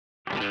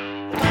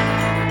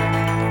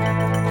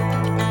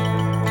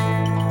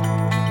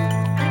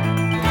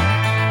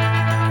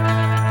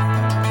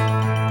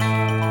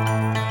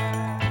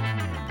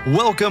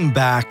Welcome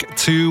back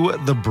to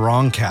the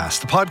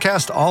Broncast, the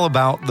podcast all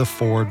about the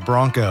Ford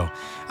Bronco.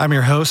 I'm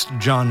your host,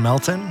 John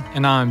Melton.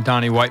 And I'm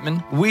Donnie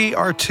Whiteman. We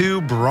are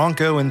two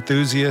Bronco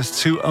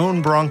enthusiasts who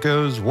own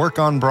Broncos, work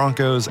on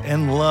Broncos,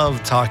 and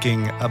love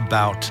talking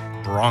about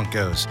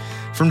Broncos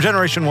from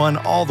Generation 1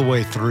 all the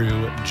way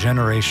through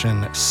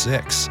Generation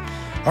 6.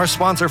 Our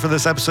sponsor for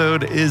this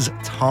episode is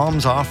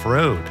Tom's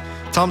Off-Road.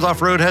 Tom's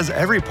Off-Road has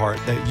every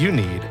part that you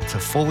need to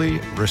fully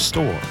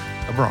restore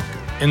a Bronco.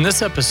 In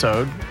this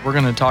episode, we're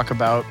going to talk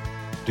about...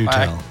 Do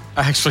tell.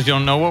 I actually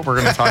don't know what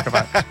we're going to talk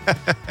about.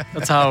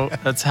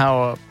 That's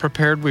how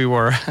prepared we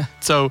were.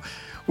 So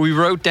we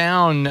wrote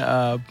down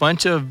a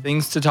bunch of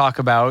things to talk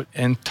about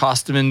and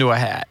tossed them into a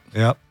hat.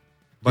 Yep.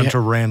 Bunch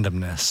of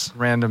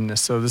randomness.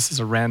 So this is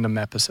a random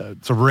episode.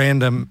 It's a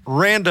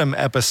random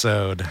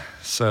episode.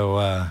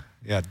 So,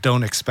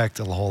 don't expect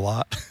a whole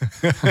lot.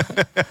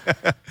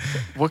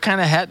 What kind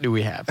of hat do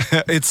we have?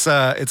 It's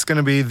going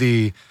to be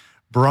the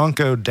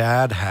Bronco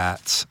Dad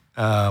hats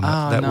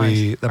that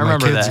nice. my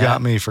kids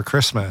got me for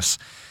Christmas.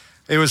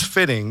 It was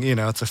fitting,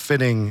 it's a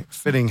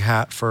fitting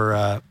hat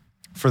for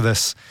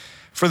this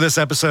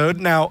episode.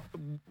 Now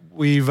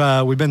we've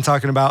been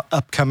talking about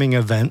upcoming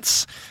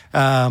events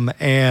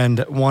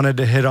and wanted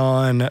to hit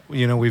on,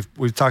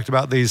 we've talked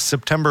about these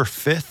September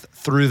 5th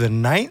through the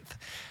 9th.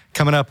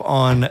 Coming up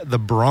on the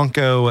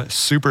Bronco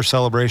Super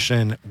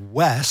Celebration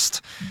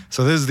West.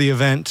 So this is the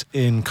event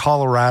in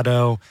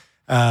Colorado,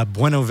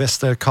 Buena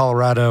Vista,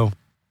 Colorado.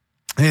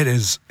 It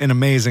is an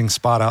amazing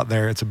spot out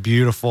there. It's a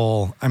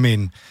beautiful,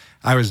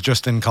 I was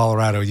just in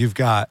Colorado. You've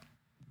got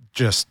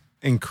just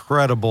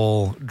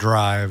incredible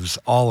drives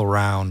all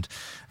around.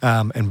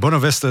 And Buena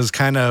Vista is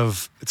kind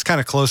of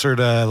closer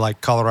to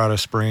like Colorado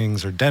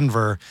Springs or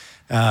Denver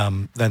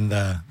than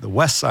the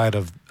west side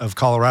of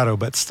Colorado,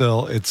 but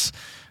still it's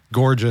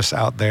gorgeous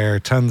out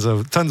there. Tons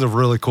of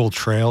really cool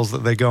trails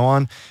that they go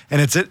on.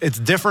 And it's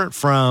different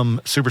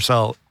from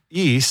Supercell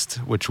East,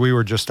 which we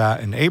were just at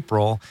in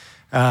April,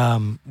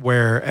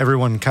 where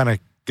everyone kind of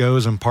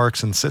goes and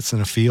parks and sits in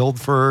a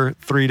field for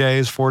 4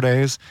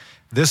 days.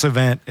 This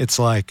event, it's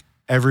like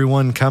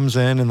everyone comes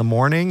in the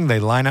morning, they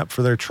line up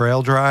for their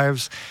trail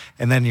drives,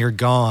 and then you're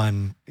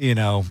gone,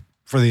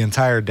 for the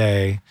entire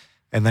day,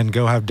 and then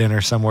go have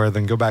dinner somewhere,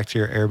 then go back to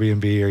your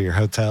Airbnb or your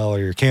hotel or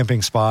your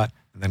camping spot,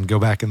 and then go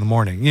back in the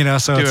morning,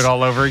 so do it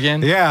all over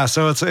again. Yeah.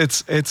 So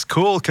it's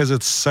cool because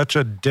it's such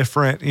a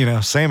different,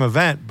 same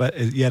event, but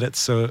yet it's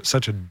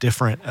such a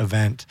different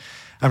event.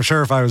 I'm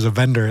sure if I was a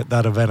vendor at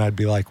that event, I'd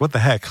be like, what the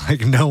heck?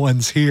 Like no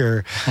one's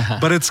here,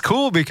 but it's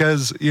cool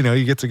because,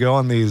 you get to go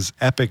on these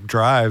epic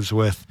drives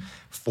with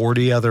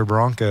 40 other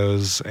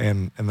Broncos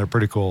and they're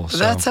pretty cool. So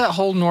that's that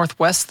whole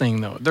Northwest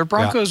thing though. Their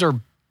Broncos are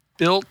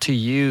built to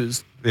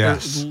use.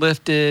 Yes. They're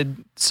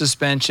lifted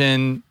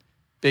suspension,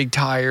 big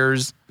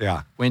tires,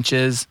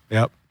 winches.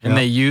 Yep. And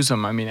they use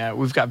them.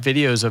 We've got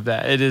videos of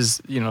that. It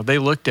is, they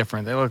look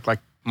different. They look like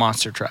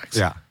monster trucks.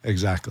 Yeah,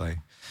 exactly.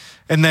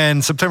 And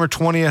then September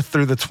 20th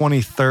through the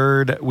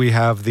 23rd, we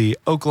have the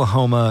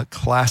Oklahoma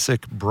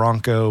Classic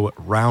Bronco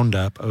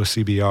Roundup,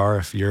 OCBR,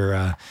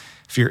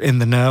 if you're in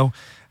the know.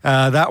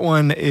 That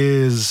one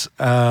is,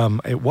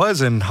 it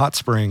was in Hot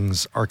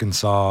Springs,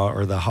 Arkansas,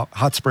 or the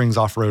Hot Springs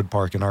Off-Road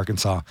Park in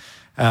Arkansas.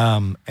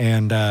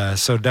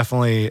 So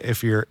definitely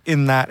if you're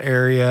in that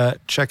area,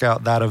 check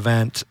out that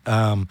event.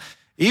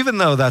 Even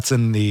though that's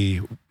in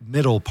the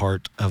middle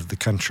part of the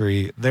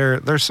country,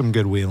 there's some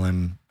good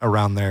wheeling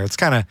around there. It's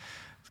kind of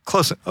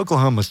close.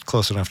 Oklahoma's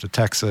close enough to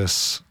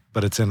Texas,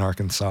 but it's in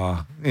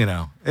Arkansas.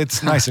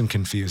 It's nice and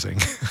confusing.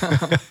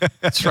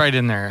 It's right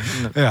in there.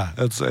 Yeah,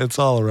 it's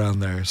all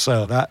around there.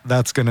 So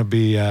that's going to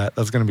be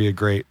a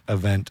great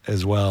event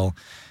as well.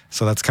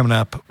 So that's coming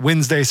up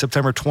Wednesday,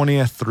 September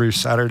 20th through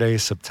Saturday,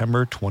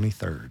 September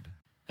 23rd.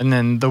 And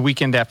then the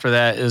weekend after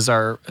that is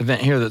our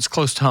event here that's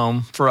close to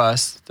home for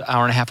us, an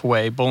hour and a half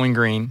away, Bowling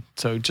Green.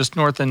 So just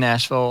north of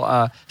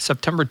Nashville.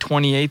 September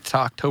 28th to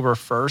October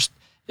 1st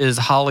is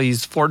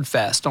Holly's Ford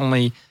Fest.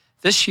 Only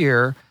this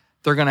year,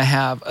 they're going to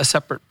have a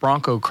separate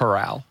Bronco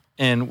corral.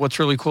 And what's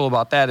really cool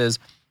about that is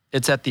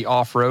it's at the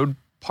off-road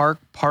park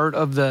part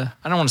of the,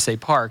 I don't want to say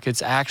park,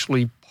 it's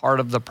actually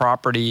part of the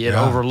property. It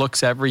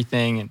overlooks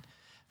everything. And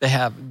they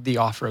have the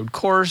off-road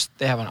course.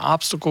 They have an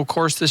obstacle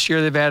course this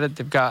year they've added.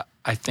 They've got,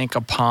 I think,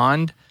 a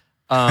pond.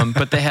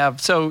 But they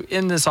have, so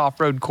in this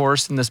off-road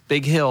course, in this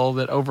big hill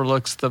that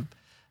overlooks the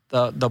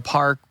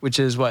park, which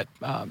is what,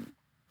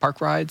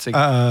 park rides?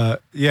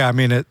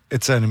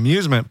 It's an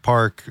amusement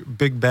park,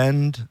 Big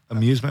Bend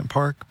amusement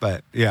park,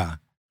 but yeah.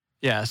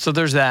 Yeah, so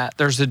there's that.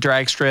 There's the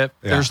drag strip.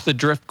 Yeah. There's the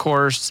drift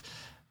course.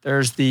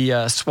 There's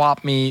the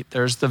swap meet.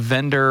 There's the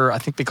vendor. I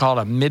think they call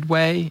it a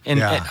midway. And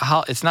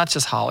it's not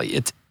just Holly.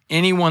 It's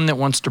anyone that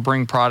wants to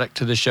bring product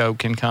to the show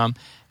can come.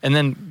 And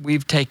then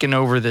we've taken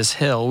over this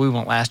hill. We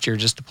went last year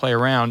just to play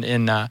around.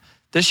 And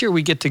this year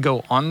we get to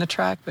go on the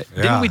track. But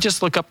didn't we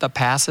just look up the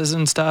passes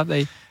and stuff?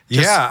 They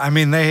have,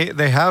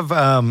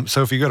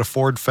 so if you go to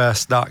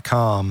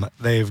fordfest.com,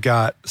 they've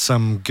got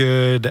some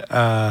good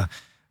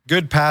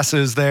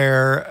passes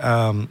there.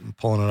 I'm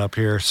pulling it up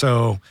here.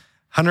 So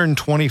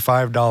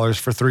 $125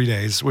 for 3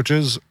 days, which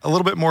is a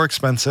little bit more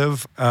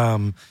expensive.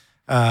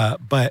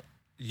 But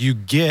you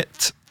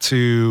get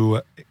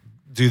to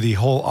do the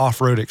whole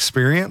off-road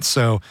experience.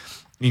 So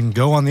you can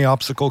go on the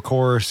obstacle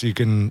course. You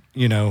can,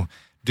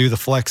 do the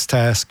flex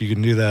test. You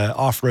can do the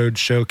off-road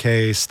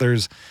showcase.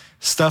 There's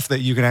stuff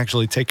that you can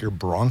actually take your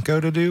Bronco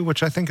to do,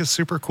 which I think is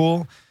super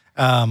cool.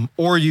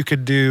 Or you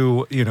could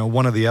do,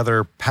 one of the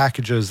other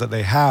packages that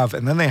they have,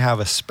 and then they have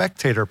a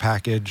spectator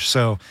package.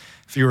 So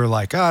if you were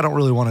like, I don't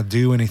really want to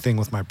do anything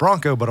with my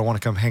Bronco, but I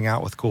want to come hang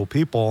out with cool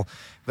people,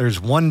 there's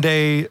 1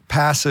 day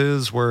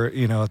passes where,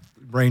 it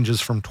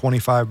ranges from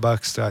 $25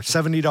 to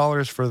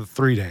 $70 for the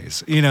 3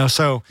 days,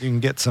 so you can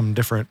get some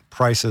different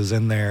prices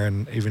in there.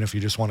 And even if you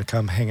just want to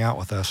come hang out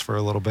with us for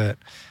a little bit.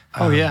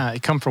 You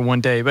come for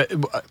 1 day, but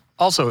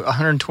also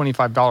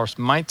 $125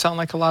 might sound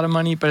like a lot of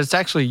money, but it's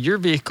actually your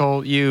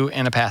vehicle, you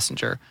and a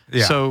passenger.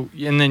 Yeah. So,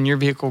 and then your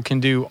vehicle can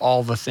do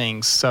all the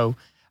things. So,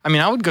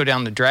 I would go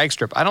down the drag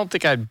strip. I don't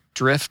think I'd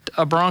drift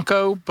a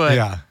Bronco, but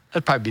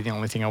that'd probably be the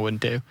only thing I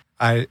wouldn't do.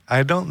 I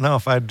don't know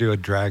if I'd do a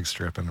drag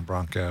strip in a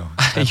Bronco.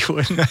 You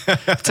wouldn't.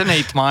 It's an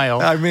 1/8 mile.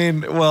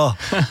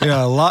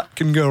 A lot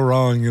can go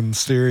wrong in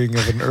steering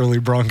of an early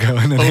Bronco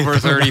in an over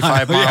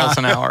 35 miles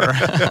an hour.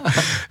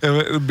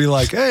 It would be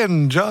like,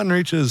 and John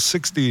reaches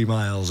 60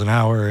 miles an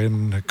hour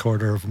in a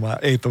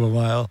 1/8 of a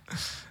mile.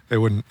 It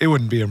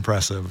wouldn't be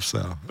impressive.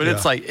 So, but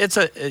it's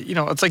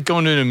like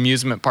going to an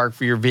amusement park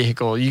for your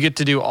vehicle. You get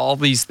to do all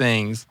these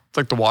things. It's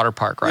like the water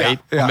park, right?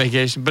 Yeah. On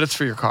vacation, but it's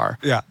for your car.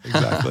 Yeah,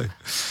 exactly.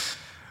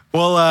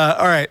 Well,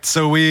 all right.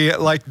 So we,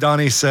 like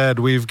Donnie said,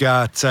 we've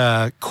got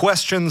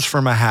questions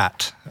from a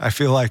hat. I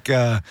feel like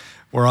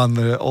we're on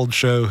the old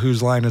show,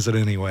 Whose Line Is It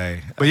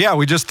Anyway? But yeah,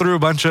 we just threw a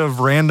bunch of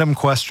random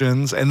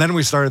questions, and then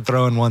we started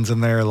throwing ones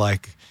in there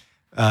like,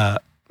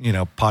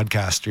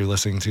 podcast you're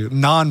listening to,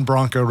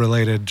 non-Bronco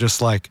related,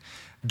 just like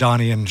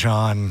Donnie and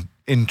Jon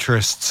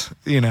interests.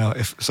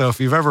 If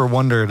you've ever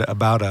wondered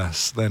about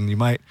us, then you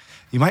might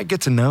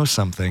get to know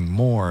something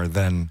more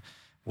than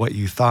what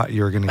you thought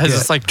you were going to get. Is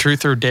this like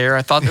truth or dare?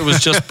 I thought it was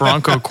just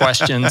Bronco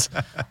questions.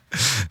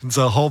 It's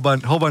a whole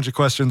bunch of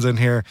questions in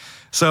here.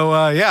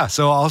 So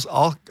so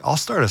I'll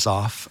start us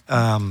off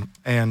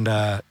and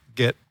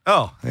get.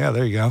 Oh yeah,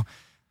 there you go.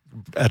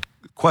 A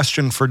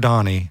question for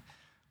Donnie: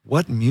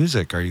 what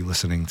music are you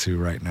listening to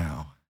right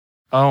now?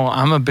 Oh,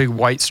 I'm a big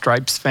White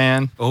Stripes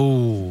fan.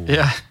 Oh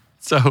yeah.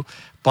 So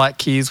Black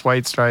Keys,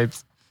 White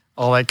Stripes,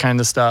 all that kind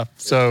of stuff.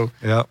 So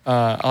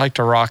I like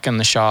to rock in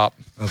the shop.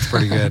 That's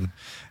pretty good.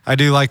 I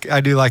do like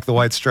the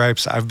White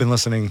Stripes. I've been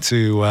listening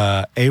to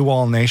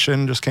AWOL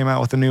Nation just came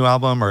out with a new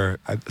album, or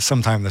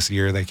sometime this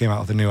year they came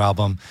out with a new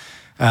album,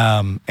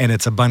 and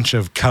it's a bunch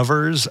of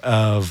covers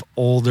of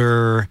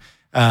older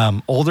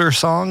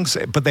songs,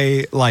 but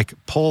they like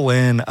pull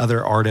in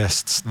other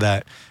artists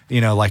that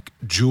like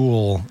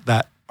Jewel,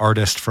 that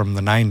artist from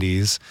the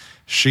 90s.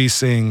 She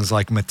sings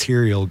like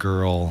Material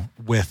Girl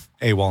with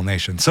AWOL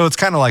Nation, so it's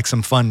kind of like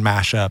some fun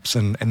mashups,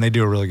 and they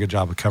do a really good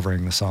job of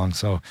covering the song.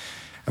 So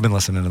I've been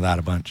listening to that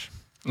a bunch.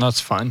 That's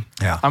fun.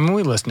 Yeah.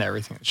 We listen to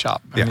everything at the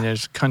shop.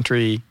 There's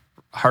country,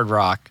 hard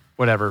rock,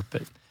 whatever.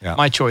 But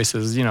my choice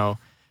is,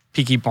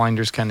 Peaky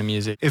Blinders kind of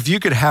music. If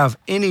you could have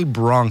any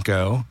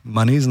Bronco,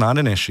 money's not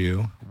an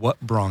issue, what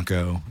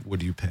Bronco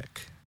would you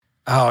pick?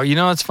 Oh,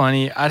 it's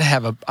funny. I'd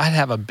have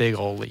a big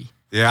oldie.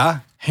 Yeah?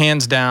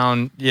 Hands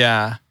down.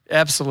 Yeah,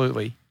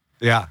 absolutely.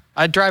 Yeah.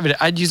 I'd drive it.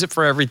 I'd use it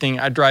for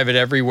everything. I'd drive it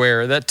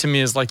everywhere. That to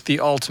me is like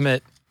the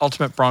ultimate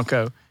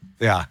Bronco.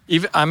 Yeah.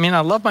 I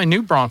love my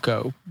new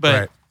Bronco,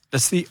 but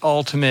that's the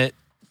ultimate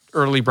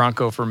early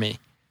Bronco for me.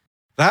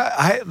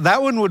 That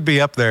one would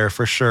be up there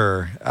for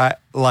sure.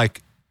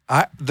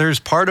 There's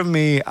part of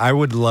me, I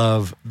would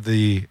love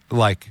the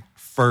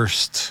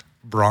first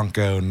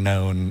Bronco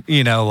known,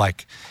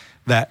 like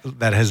that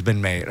has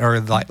been made, or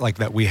like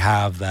that we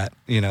have that,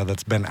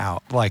 that's been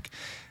out. Like,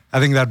 I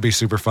think that'd be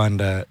super fun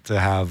to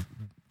have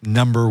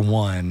number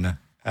one,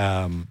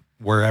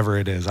 wherever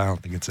it is. I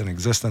don't think it's in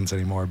existence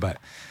anymore, but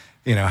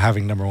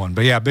having number one.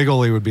 But yeah, Big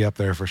Ole would be up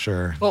there for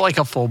sure. Well, like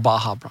a full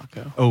Baja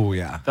Bronco. Oh,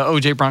 yeah. The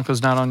OJ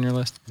Bronco's not on your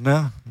list?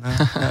 No.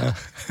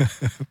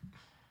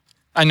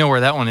 I know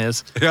where that one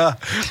is. Yeah,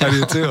 I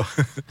do too.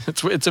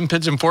 It's in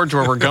Pigeon Forge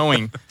where we're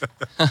going.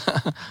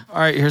 All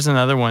right, here's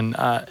another one.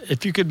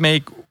 If you could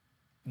make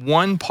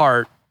one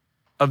part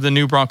of the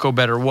new Bronco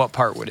better, what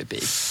part would it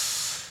be?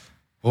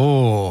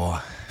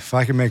 Oh, if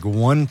I could make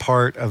one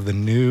part of the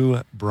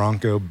new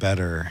Bronco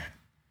better,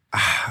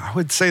 I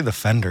would say the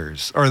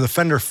fenders, or the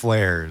fender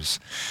flares.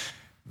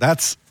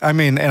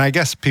 And I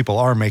guess people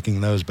are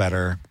making those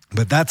better,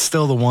 but that's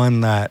still the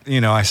one that,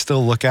 I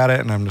still look at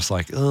it and I'm just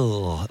like,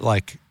 oh,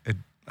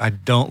 I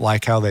don't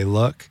like how they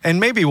look. And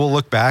maybe we'll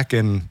look back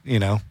in,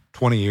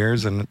 20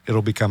 years and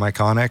it'll become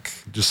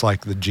iconic, just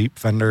like the Jeep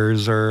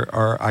fenders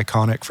are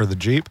iconic for the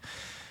Jeep.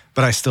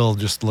 But I still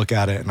just look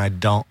at it and I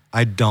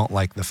don't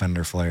like the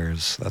fender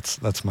flares.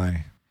 That's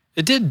my...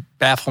 It did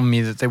baffle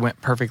me that they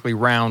went perfectly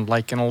round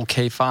like an old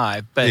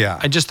K5, but yeah.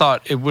 I just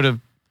thought it would have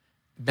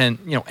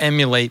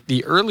emulate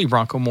the early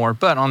Bronco more.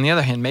 But on the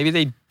other hand, maybe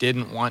they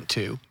didn't want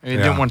to. They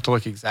didn't want it to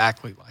look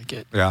exactly like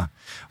it. Yeah.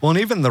 Well, and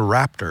even the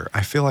Raptor,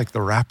 I feel like the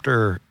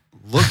Raptor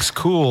looks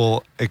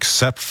cool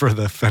except for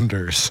the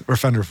fenders or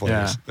fender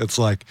flares. Yeah. It's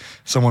like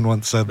someone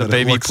once said that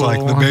it looks like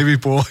the baby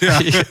pool. Yeah.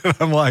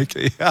 I'm like,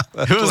 yeah.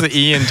 It was the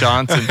Ian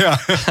Johnson. Yeah.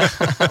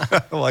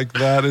 Like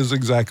that is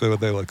exactly what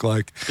they look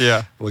like.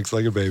 Yeah. Looks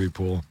like a baby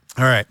pool.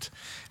 All right.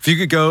 If you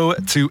could go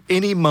to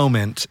any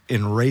moment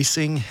in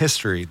racing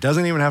history,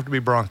 doesn't even have to be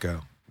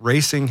Bronco,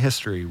 racing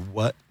history,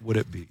 what would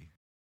it be?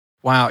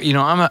 Wow.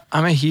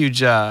 I'm a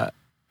huge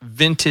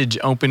vintage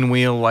open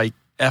wheel, like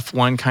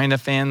F1 kind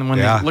of fan when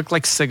they look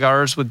like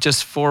cigars with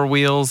just 4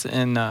 wheels.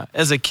 And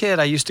as a kid,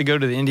 I used to go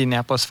to the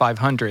Indianapolis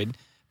 500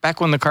 back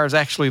when the cars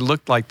actually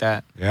looked like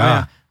that.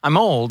 Yeah. I'm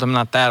old. I'm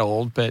not that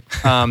old, but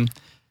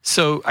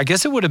so I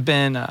guess it would have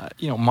been,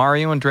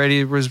 Mario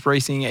Andretti was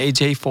racing,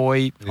 AJ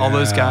Foyt, all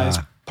those guys,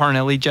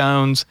 Parnelli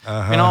Jones,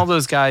 and all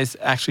those guys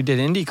actually did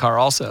IndyCar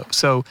also.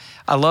 So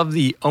I love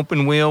the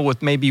open wheel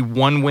with maybe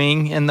one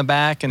wing in the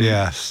back and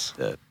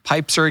the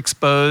pipes are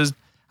exposed.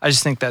 I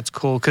just think that's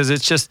cool because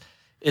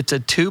it's a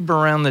tube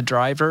around the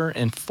driver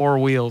and 4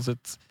 wheels.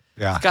 It's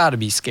got to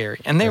be scary.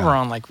 And they were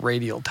on like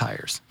radial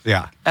tires.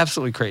 Yeah.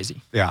 Absolutely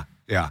crazy. Yeah.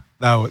 Yeah.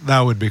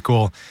 That would be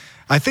cool.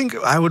 I think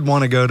I would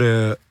want to go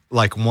to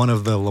like one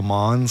of the Le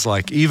Mans,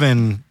 like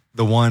even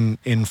the one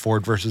in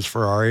Ford versus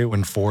Ferrari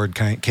when Ford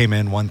came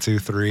in 1, 2,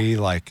 3.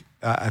 Like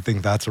I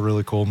think that's a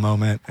really cool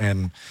moment.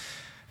 And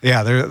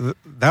yeah,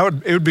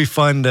 it would be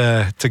fun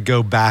to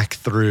go back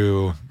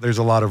through. There's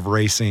a lot of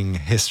racing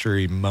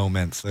history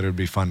moments that it would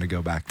be fun to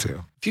go back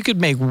to. If you could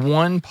make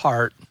one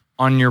part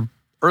on your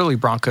early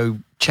Bronco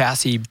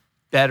chassis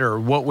better,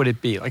 what would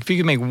it be? Like if you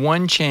could make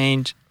one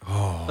change,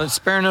 let's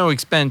spare no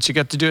expense, you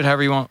got to do it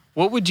however you want.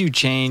 What would you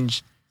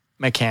change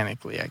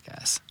mechanically, I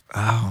guess?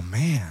 Oh,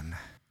 man.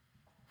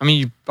 I mean,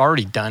 you've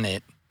already done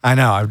it. I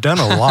know. I've done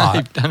a lot.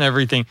 You've done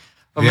everything.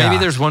 But maybe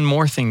there's one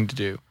more thing to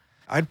do.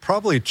 I'd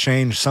probably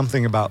change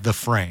something about the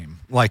frame.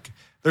 Like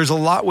there's a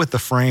lot with the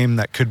frame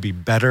that could be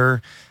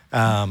better.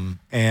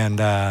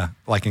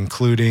 Like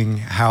including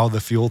how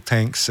the fuel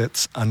tank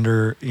sits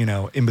under,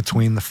 in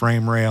between the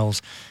frame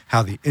rails,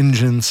 how the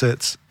engine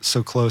sits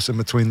so close in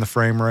between the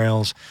frame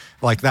rails.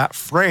 Like that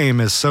frame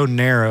is so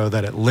narrow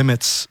that it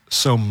limits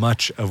so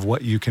much of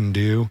what you can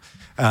do.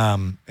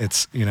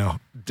 It's,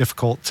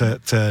 difficult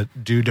to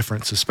do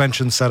different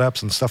suspension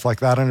setups and stuff like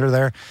that under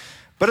there.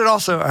 But it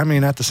also,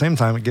 at the same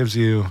time, it gives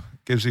you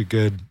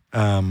good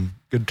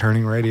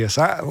turning radius.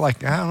 I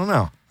don't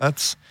know.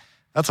 That's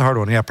a hard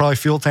one. Yeah, probably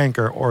fuel tank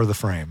or the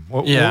frame.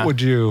 What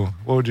would you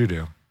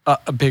do?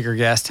 A bigger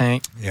gas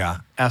tank. Yeah,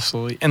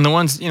 absolutely. And the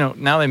ones,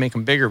 now they make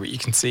them bigger, but you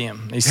can see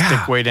them. They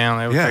stick way down.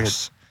 They look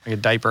like a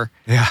diaper.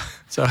 Yeah.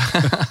 So.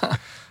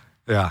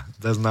 Yeah,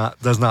 does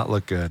not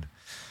look good.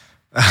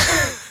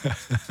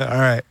 All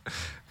right,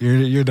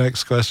 your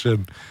next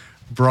question: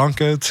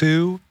 Bronco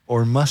 2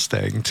 or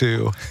Mustang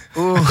 2?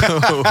 Ooh.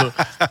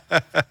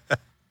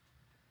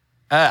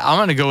 I'm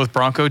going to go with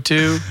Bronco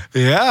 2.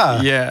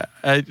 Yeah. Yeah.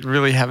 I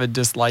really have a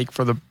dislike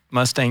for the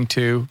Mustang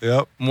 2.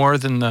 Yep. More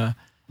than the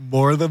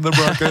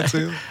Bronco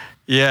 2?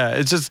 Yeah.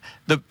 It's just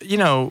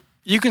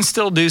you can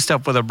still do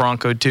stuff with a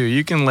Bronco 2.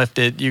 You can lift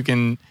it.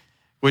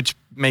 Which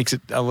makes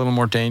it a little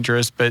more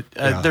dangerous, but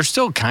they're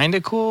still kind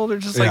of cool. They're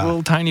just like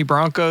little tiny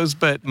Broncos,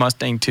 but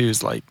Mustang 2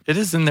 is it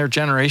is in their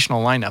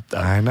generational lineup though.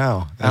 I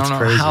know. That's I don't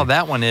know crazy. how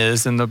that one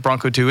is and the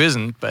Bronco 2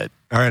 isn't, but.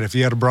 All right, if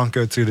you had a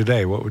Bronco 2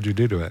 today, what would you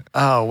do to it?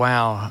 Oh,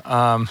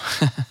 wow.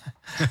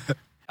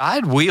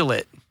 I'd wheel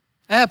it.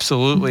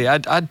 Absolutely.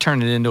 I'd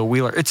turn it into a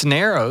wheeler. It's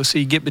narrow, so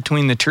you get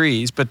between the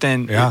trees, but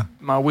then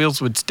my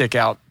wheels would stick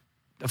out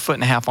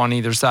 1.5 feet on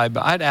either side,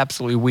 but I'd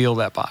absolutely wheel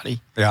that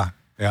body. Yeah.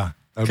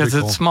 Because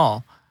it's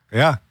small.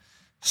 Yeah.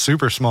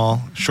 Super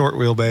small, short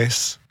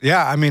wheelbase.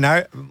 Yeah,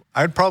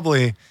 I'd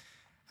probably,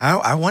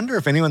 I wonder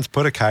if anyone's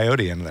put a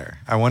Coyote in there.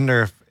 I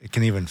wonder if it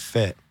can even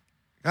fit.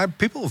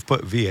 People have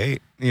put V8,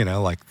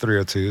 like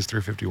 302s,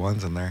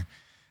 351s in there.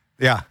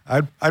 Yeah,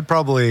 I'd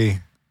probably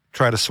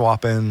try to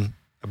swap in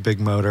a big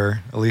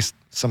motor, at least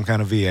some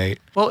kind of V8.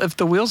 Well, if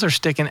the wheels are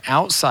sticking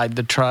outside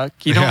the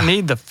truck, you don't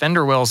need the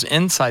fender wells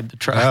inside the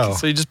truck. Oh.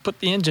 So you just put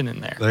the engine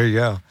in there. There you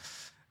go.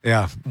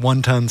 Yeah,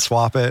 1-ton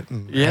swap it.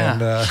 And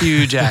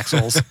huge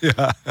axles.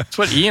 Yeah. That's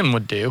what Ian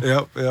would do.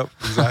 Yep,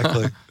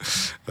 exactly.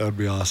 That would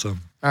be awesome.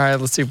 All right,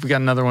 let's see if we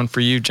got another one for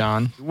you,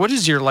 John. What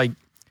is your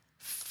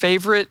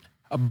favorite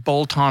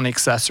bolt-on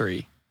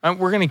accessory?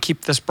 We're going to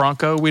keep this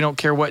Bronco. We don't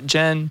care what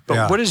gen,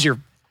 but what is your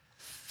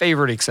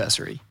favorite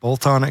accessory?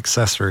 Bolt-on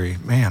accessory.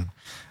 Man,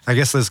 I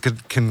guess this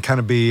can kind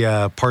of be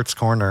Parts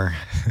Corner.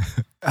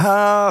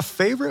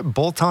 Favorite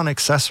bolt-on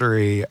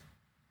accessory.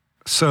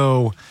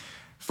 So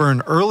for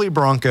an early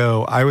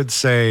Bronco, I would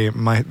say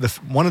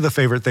one of the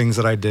favorite things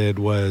that I did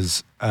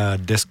was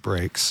disc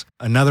brakes.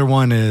 Another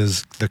one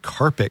is the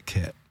carpet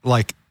kit.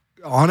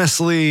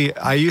 Honestly,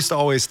 I used to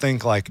always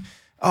think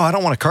oh, I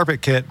don't want a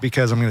carpet kit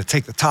because I'm going to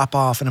take the top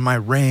off and it might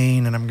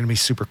rain and I'm going to be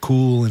super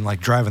cool and like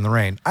drive in the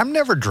rain. I'm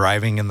never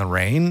driving in the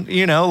rain,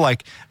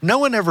 like no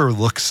one ever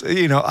looks,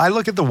 I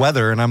look at the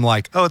weather and I'm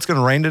like, oh, it's going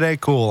to rain today.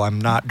 Cool. I'm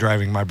not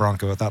driving my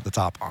Bronco without the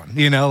top on,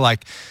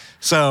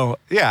 so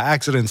yeah,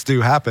 accidents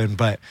do happen,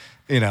 but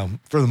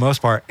for the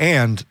most part.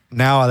 And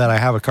now that I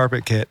have a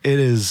carpet kit, it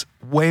is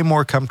way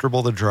more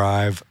comfortable to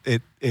drive.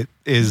 It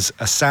is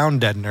a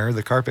sound deadener,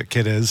 the carpet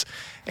kit is,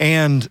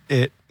 and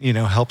it,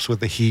 helps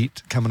with the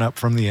heat coming up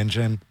from the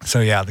engine.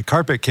 So yeah, the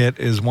carpet kit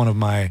is one of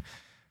my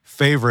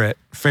favorite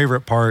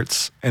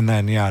parts. And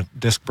then yeah,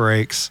 disc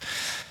brakes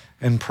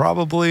and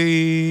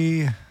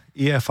probably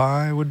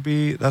EFI would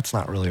be, that's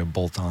not really a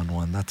bolt-on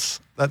one. That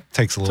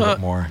takes a little bit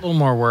more. A little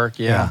more work,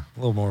 yeah. A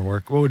little more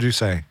work. What would you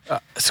say?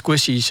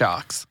 Squishy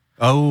shocks.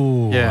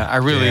 Oh. Yeah, I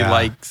really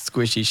like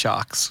squishy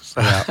shocks.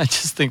 So I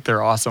just think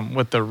they're awesome.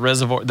 With the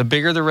reservoir, the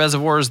bigger the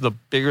reservoirs, the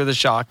bigger the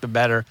shock, the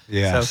better.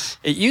 Yes. So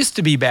it used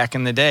to be back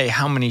in the day,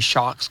 how many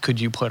shocks could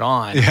you put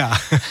on? Yeah.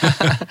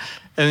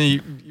 And then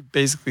you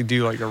basically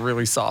do like a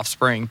really soft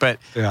spring. But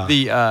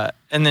and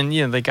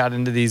then they got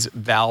into these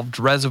valved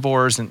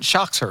reservoirs, and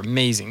shocks are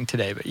amazing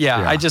today. But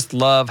I just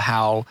love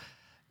how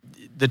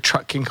the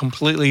truck can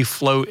completely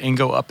float and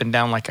go up and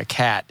down like a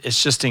cat.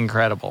 It's just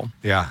incredible.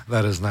 Yeah,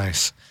 that is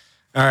nice.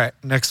 All right,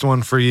 next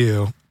one for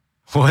you.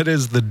 What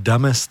is the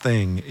dumbest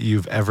thing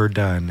you've ever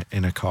done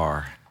in a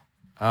car?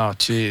 Oh,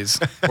 geez.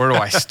 Where do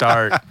I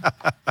start?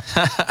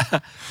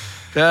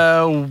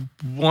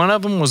 One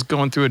of them was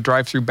going through a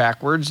drive-through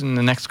backwards, and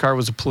the next car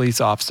was a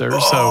police officer.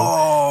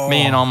 So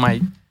me and all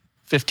my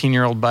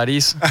 15-year-old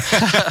buddies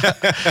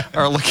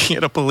are looking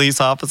at a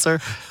police officer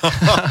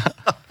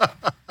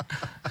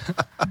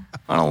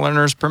on a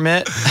learner's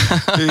permit.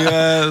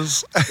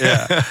 Yes.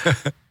 Yeah.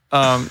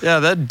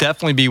 That'd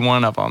definitely be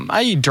one of them.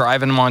 I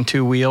driving them on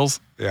two wheels,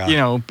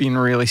 being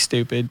really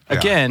stupid. Yeah.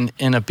 Again,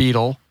 in a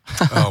Beetle.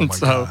 Oh, my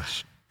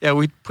gosh. Yeah,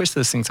 we push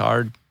those things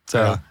hard.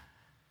 So,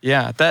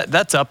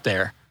 that's up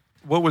there.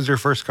 What was your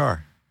first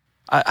car?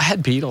 I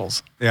had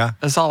Beetles. Yeah?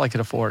 That's all I could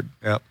afford.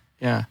 Yep.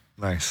 Yeah.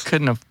 Nice.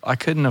 I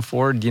couldn't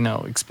afford,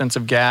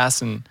 expensive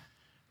gas and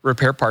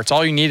repair parts.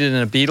 All you needed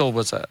in a Beetle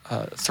was a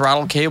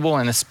throttle cable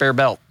and a spare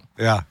belt.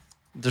 Yeah.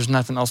 There's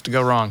nothing else to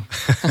go wrong.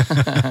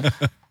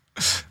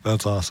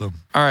 That's awesome.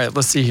 All right,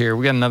 let's see here.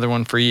 We got another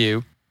one for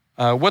you.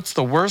 What's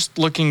the worst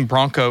looking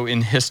Bronco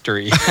in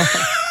history?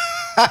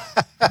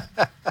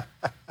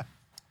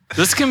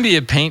 This can be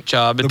a paint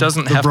job. It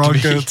doesn't have Bronco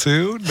to be. Bronco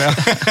too?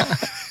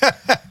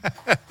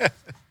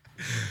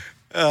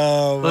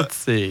 No. Let's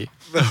see.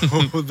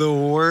 The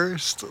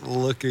worst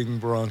looking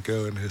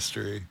Bronco in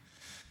history.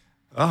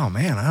 Oh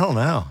man, I don't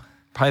know.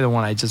 Probably the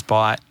one I just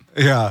bought.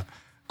 Yeah.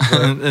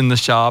 In the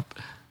shop.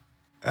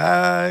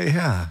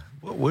 Yeah.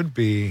 What would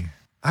be?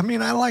 I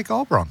mean, I like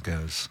all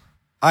Broncos.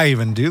 I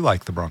even do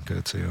like the Bronco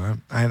too.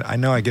 I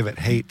know I give it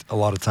hate a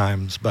lot of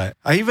times, but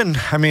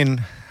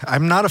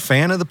I'm not a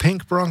fan of the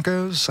pink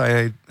Broncos.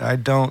 I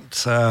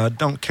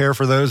don't care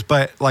for those,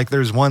 but like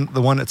there's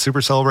the one at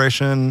Super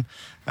Celebration.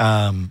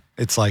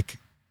 It's like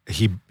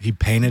he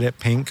painted it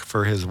pink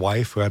for his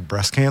wife who had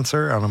breast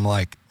cancer, and I'm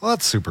like, well,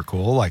 that's super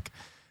cool. Like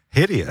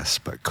hideous,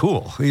 but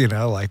cool.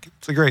 Like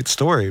it's a great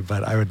story,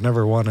 but I would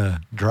never want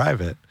to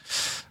drive it.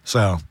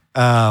 So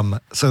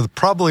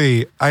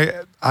probably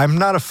I'm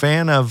not a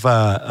fan of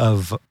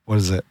what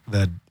is it,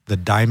 the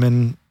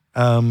diamond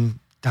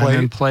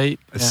plate.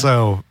 Yeah.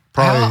 So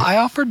probably I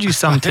offered you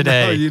some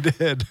today. I know you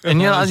did,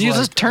 and you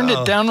just turned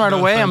it down right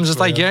away. I'm just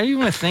like, yeah, you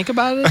want to think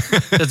about it?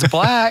 It's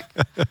black.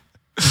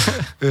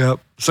 Yep.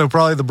 So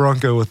probably the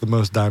Bronco with the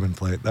most diamond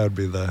plate. That would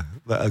be the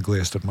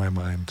ugliest in my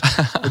mind.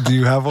 Do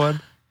you have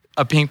one?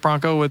 A pink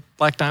Bronco with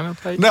black diamond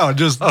plate? No,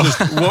 just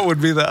what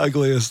would be the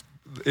ugliest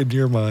in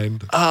your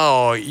mind?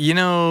 Oh,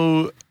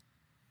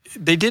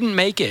 they didn't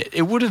make it.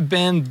 It would have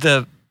been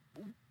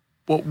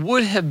what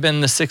would have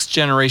been the 6th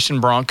generation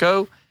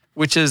Bronco,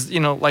 which is,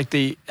 like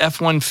the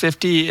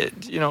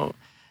F-150,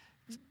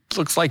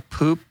 looks like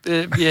poop.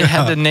 You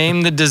had to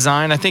name the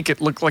design. I think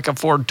it looked like a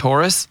Ford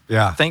Taurus.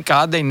 Yeah. Thank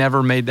God they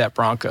never made that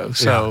Bronco.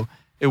 So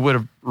it would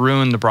have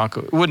ruined the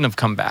Bronco. It wouldn't have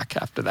come back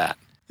after that.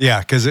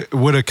 Yeah, because it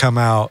would have come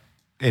out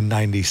in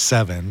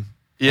 97.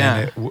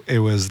 Yeah. And it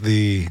was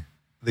the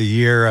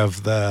year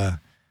of the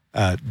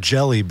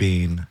Jelly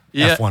Bean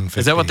F-150.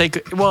 Is that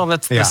what well,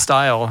 that's the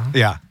style.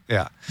 Yeah.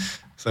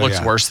 So,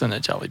 Looks worse than a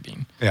Jelly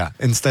Bean. Yeah.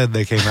 Instead,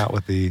 they came out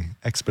with the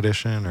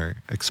Expedition or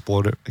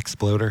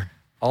Exploder.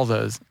 All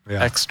those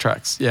X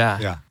trucks. Yeah.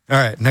 Yeah. All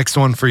right. Next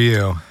one for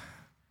you.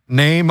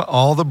 Name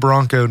all the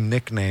Bronco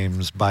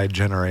nicknames by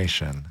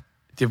generation.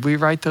 Did we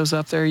write those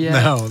up there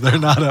yet? No, they're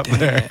not up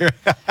there.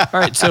 All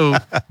right. So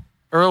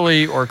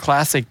early or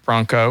classic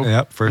Bronco.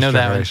 Yep. First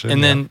generation. That one.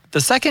 And then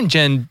the second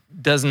gen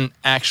doesn't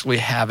actually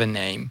have a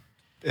name.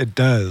 It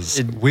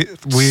does. We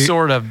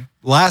sort of.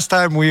 Last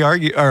time we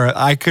argued, or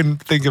I couldn't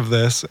think of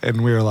this,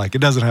 and we were like,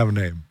 it doesn't have a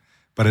name,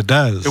 but it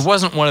does. It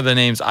wasn't one of the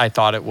names I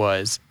thought it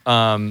was.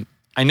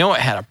 I know it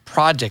had a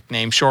project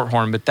name,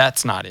 Shorthorn, but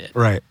that's not it.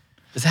 Right.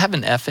 Does it have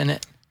an F in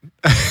it?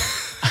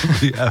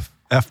 The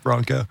F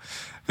Bronco.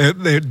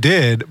 It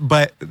did,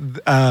 but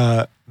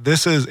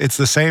it's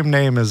the same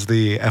name as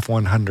the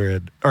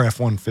F100 or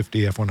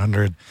F150,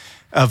 F100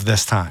 of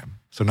this time.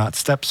 So not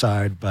step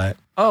side, but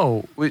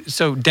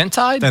so dent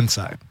side? Dent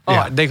side. Oh,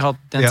 yeah. they call it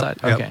dent side.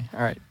 Yep. Okay,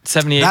 all right.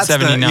 78,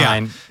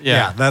 79.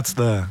 Yeah, that's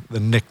the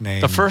nickname.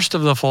 The first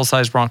of the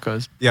full-size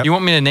Broncos. Yep. You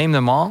want me to name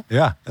them all?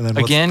 Yeah. And then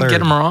Again, what's get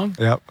third? them wrong?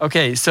 Yep.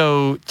 Okay,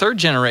 so third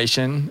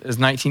generation is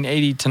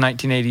 1980 to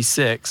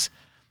 1986,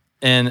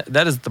 and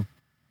that is the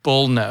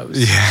bull nose.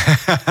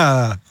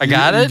 Yeah. I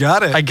got it? You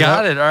got it. I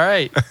got it, all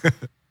right.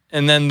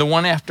 And then the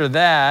one after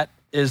that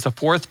is the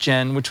fourth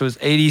gen, which was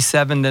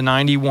 87 to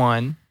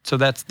 91. So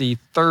that's the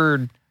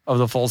third of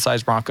the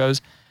full-size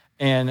Broncos.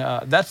 And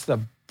that's the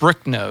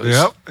brick nose.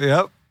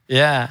 Yep.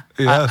 Yeah.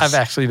 Yes. I've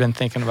actually been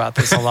thinking about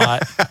this a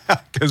lot.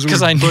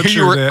 Because I knew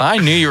you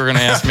were going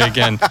to ask me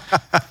again.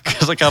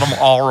 Because I got them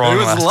all wrong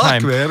last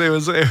time. It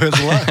was luck, man. It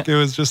was luck. It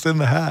was just in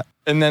the hat.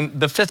 And then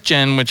the fifth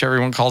gen, which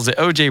everyone calls the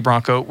OJ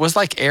Bronco, was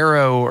like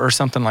Aero or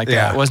something like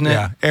that, wasn't it?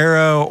 Yeah,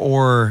 Aero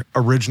or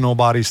original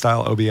body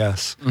style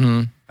OBS.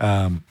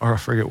 Mm-hmm. Or I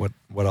forget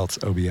what else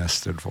OBS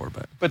stood for,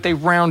 but they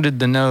rounded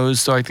the nose,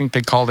 so I think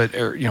they called it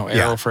Aero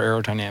Yeah. for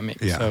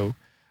aerodynamic. Yeah. So,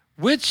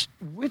 which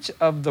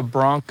of the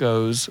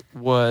Broncos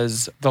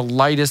was the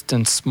lightest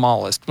and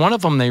smallest? One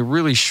of them they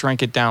really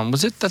shrank it down.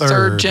 Was it the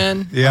third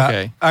gen? Yeah.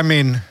 Okay. I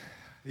mean,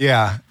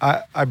 yeah,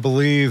 I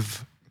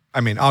believe.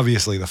 I mean,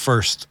 obviously the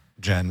first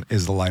gen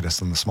is the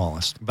lightest and the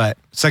smallest, but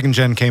second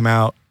gen came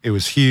out. It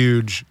was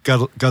huge,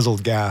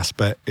 guzzled gas,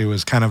 but it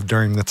was kind of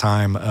during the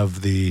time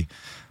of the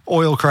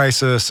oil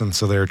crisis, and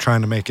so they were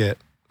trying to make it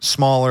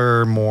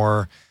smaller,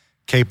 more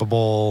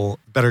capable,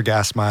 better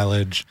gas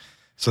mileage.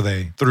 So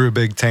they threw a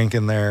big tank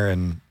in there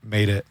and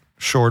made it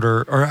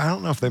shorter, or I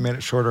don't know if they made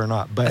it shorter or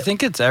not, but I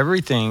think it's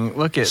everything.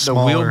 Look at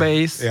smaller, the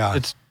wheelbase. yeah.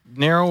 It's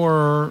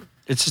narrower.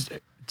 It's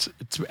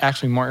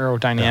actually more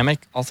aerodynamic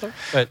also.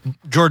 But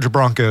Georgia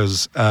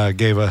Broncos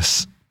gave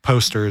us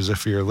posters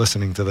if you're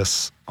listening to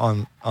this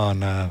on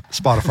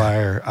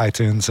Spotify or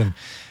iTunes, and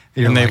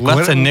they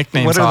left the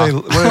nicknames off.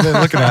 What are they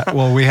looking at?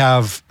 Well, we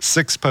have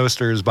 6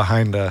 posters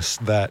behind us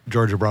that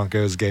Georgia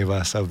Broncos gave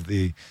us of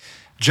the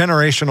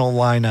generational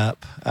lineup,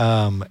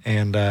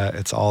 and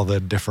it's all the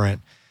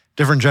different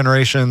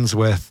generations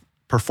with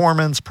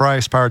performance,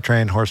 price,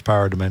 powertrain,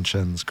 horsepower,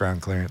 dimensions,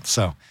 ground clearance.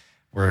 So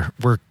we're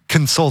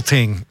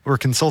consulting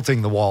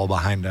the wall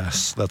behind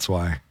us. That's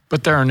why.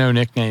 But there are no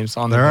nicknames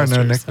on there. There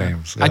are no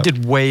nicknames. I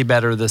did way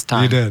better this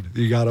time. You did.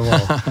 You got them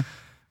all.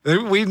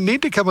 We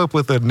need to come up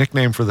with a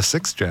nickname for the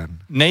 6th gen.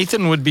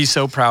 Nathan would be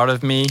so proud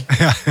of me.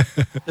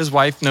 His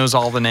wife knows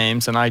all the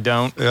names and I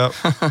don't. Yep.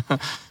 All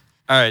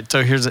right.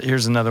 So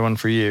here's another one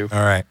for you.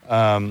 All right.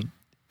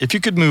 If you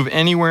could move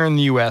anywhere in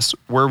the U.S.,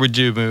 where would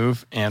you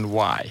move and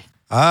why?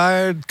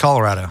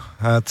 Colorado.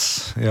 I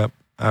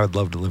would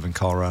love to live in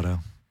Colorado.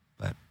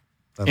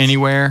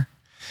 Anywhere?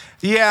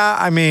 Yeah.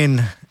 I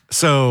mean,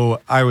 so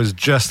I was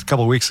just a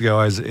couple of weeks ago,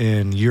 I was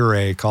in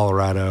Ouray,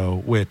 Colorado,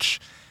 which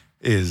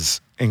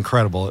is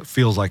incredible. It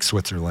feels like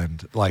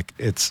Switzerland. Like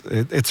it's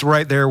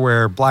right there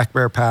where Black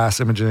Bear Pass,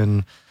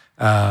 Imogen,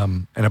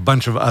 and a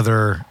bunch of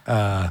other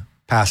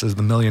passes,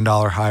 the $1 Million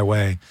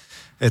Highway.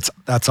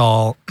 That's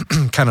all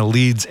kind of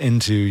leads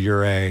into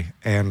Ouray.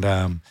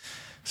 And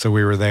so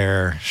we were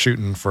there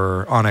shooting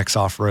for Onyx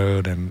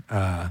Off-Road, and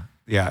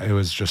it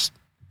was just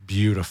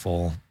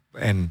beautiful.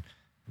 And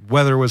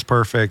weather was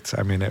perfect.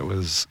 I mean, it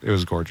was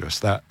gorgeous.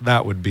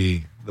 That would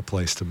be the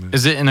place to move.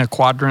 Is it in a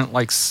quadrant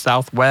like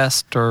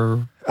southwest,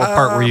 or what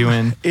part were you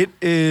in? It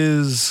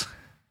is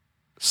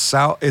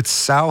south. It's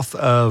south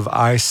of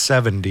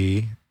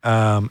I-70.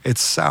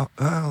 It's south.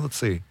 Let's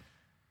see.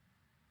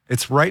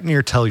 It's right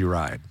near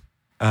Telluride.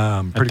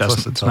 Pretty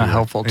close to Telluride. It's not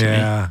helpful to me.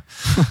 Yeah.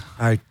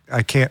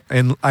 I can't,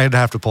 and I'd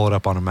have to pull it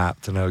up on a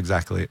map to know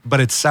exactly. But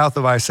it's south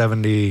of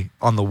I-70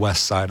 on the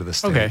west side of the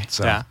state. Okay.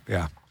 So,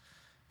 yeah.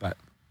 But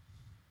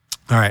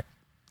all right.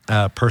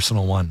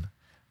 Personal one.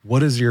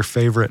 What is your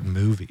favorite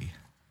movie?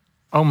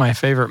 Oh, my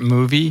favorite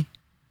movie?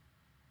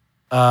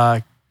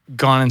 Gone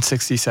in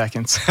 60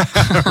 Seconds.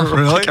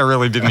 Really? Like I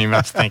really didn't even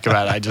have to think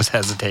about it. I just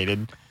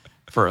hesitated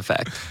for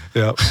effect.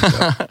 Yep.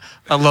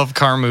 I love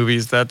car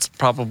movies. That's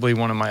probably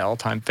one of my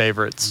all-time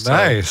favorites. So,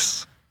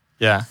 Nice.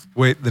 yeah.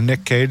 Wait, the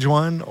Nick Cage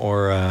one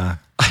or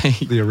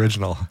the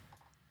original?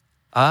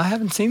 I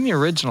haven't seen the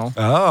original.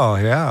 Oh,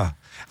 yeah.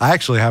 I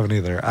actually haven't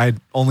either. I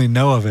only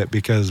know of it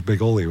because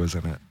Big Ole was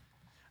in it.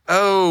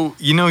 Oh,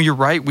 you're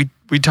right.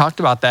 We talked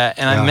about that,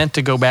 and I meant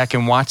to go back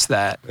and watch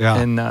that. Yeah.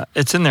 And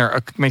it's in there.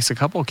 It makes a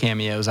couple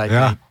cameos, I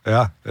think.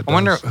 Yeah. I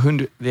wonder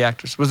who the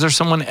actress was. There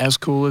someone as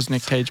cool as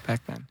Nick Cage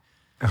back then?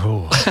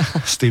 Oh,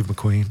 Steve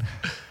McQueen.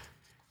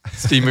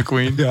 Steve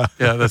McQueen? Yeah.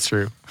 Yeah, that's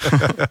true.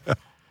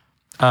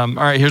 All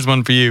right, here's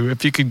one for you.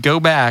 If you could go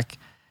back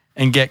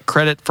and get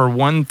credit for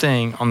one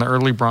thing on the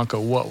early Bronco,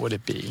 what would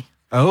it be?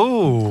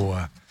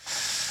 Oh.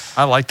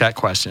 I like that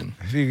question.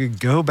 If you could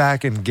go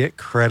back and get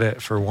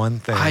credit for one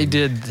thing. I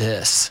did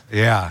this.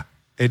 Yeah.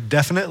 It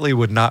definitely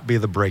would not be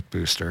the brake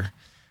booster.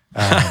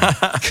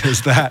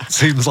 Because that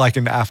seems like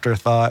an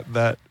afterthought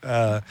that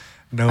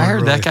no I one heard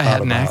really that guy thought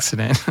had an about.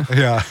 accident.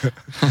 Yeah.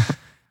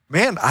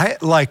 Man,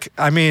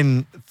 I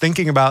mean,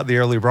 thinking about the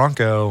early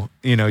Bronco,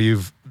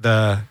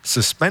 the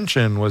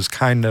suspension was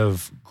kind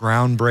of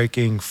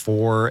groundbreaking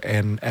for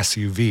an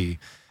SUV.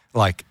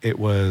 Like it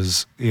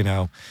was,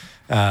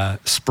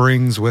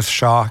 springs with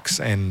shocks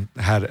and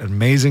had an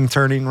amazing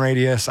turning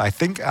radius. I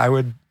think I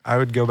would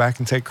go back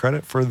and take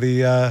credit for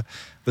the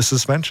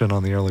suspension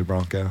on the early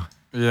Bronco.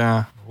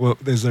 Yeah. Well,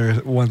 is there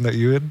one that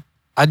you would?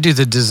 I'd do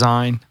the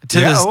design. To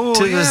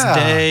this yeah.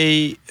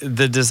 day,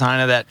 the design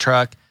of that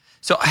truck.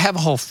 So I have a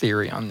whole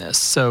theory on this.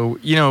 So,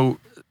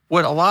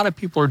 what a lot of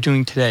people are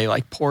doing today,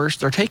 like Porsche,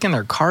 they're taking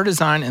their car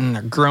design and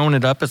they're growing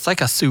it up. It's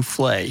like a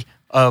souffle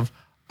of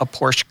a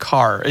Porsche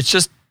car. It's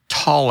just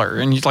taller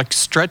and you like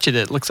stretch it.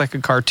 It looks like a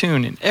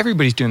cartoon and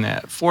everybody's doing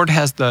that. Ford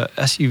has the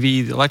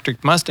SUV, the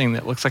electric Mustang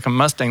that looks like a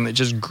Mustang that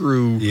just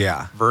grew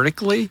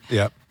vertically.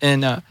 Yep.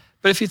 And,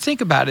 but if you think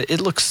about it,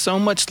 it looks so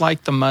much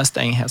like the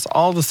Mustang, has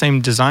all the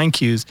same design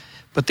cues,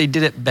 but they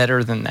did it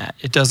better than that.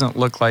 It doesn't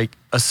look like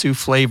a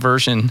souffle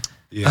version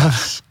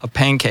of a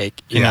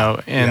pancake, you know?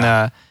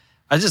 And,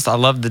 I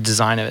love the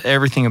design of it,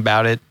 everything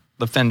about it,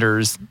 the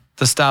fenders,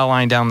 the style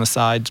line down the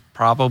sides,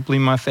 probably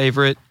my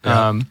favorite.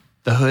 Yeah.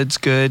 The hood's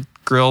good,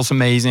 grill's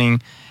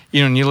amazing.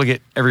 And you look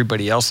at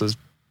everybody else's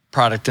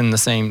product at the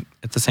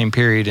same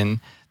period, and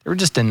they were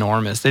just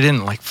enormous. They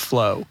didn't like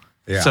flow.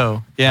 Yeah.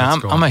 So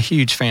I'm a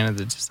huge fan of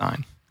the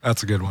design.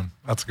 That's a good one.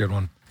 All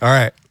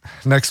right,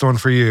 next one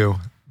for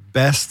you.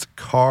 Best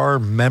car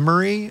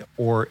memory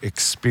or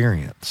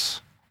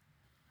experience?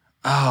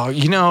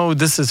 Oh,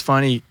 this is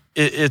funny.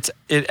 It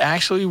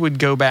actually would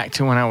go back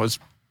to when I was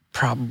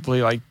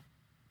probably like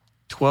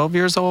 12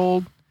 years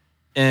old,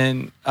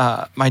 and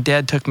my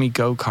dad took me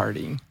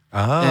go-karting.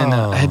 Oh. And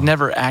I had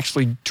never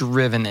actually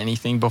driven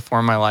anything before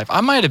in my life.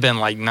 I might have been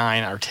like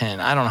 9 or 10.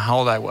 I don't know how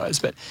old I was,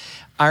 but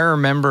I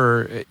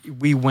remember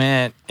we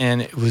went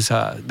and it was,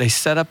 they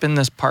set up in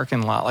this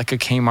parking lot, like a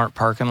Kmart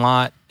parking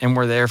lot, and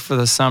we're there for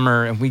the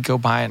summer and we go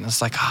by it and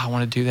it's like, I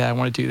want to do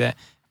that.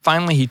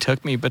 Finally, he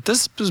took me, but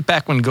this was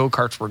back when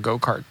go-karts were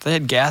go-karts. They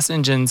had gas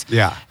engines,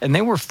 and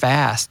they were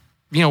fast,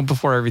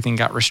 before everything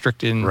got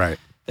restricted. And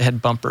they had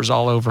bumpers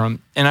all over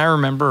them. And I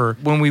remember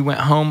when we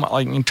went home,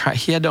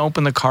 he had to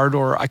open the car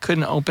door. I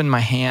couldn't open my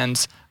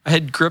hands. I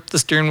had gripped the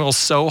steering wheel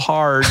so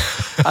hard,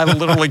 I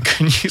literally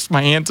couldn't use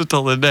my hands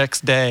until the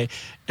next day.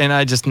 And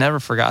I just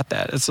never forgot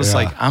that. It's just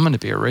like, I'm going to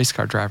be a race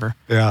car driver.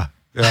 Yeah.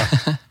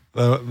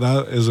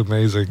 That is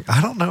amazing.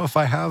 I don't know if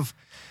I have,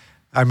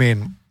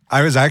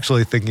 I was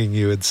actually thinking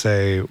you would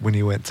say when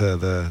you went to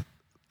the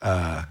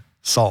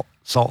Salt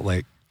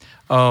Lake.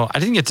 Oh, I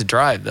didn't get to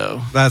drive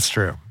though. That's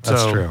true.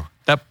 True.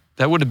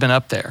 That would have been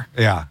up there.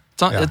 Yeah.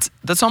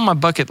 That's on my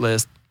bucket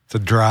list. To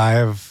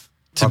drive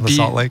on the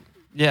Salt Lake?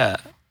 Yeah.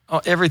 Oh,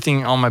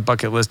 everything on my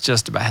bucket list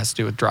just about has to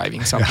do with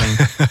driving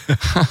something.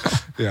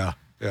 Yeah.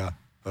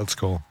 That's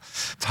cool.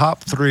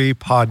 Top 3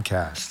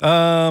 podcasts.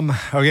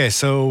 Okay,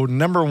 so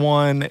number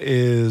 1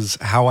 is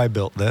How I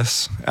Built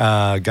This.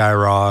 Guy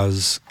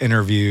Raz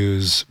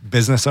interviews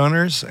business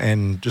owners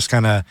and just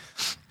I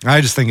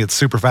just think it's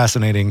super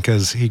fascinating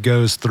because he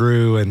goes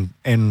through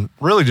and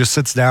really just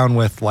sits down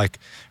with like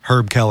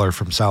Herb Keller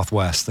from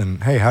Southwest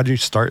and, hey, how'd you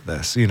start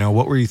this?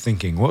 What were you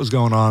thinking? What was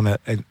going on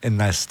in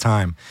this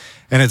time?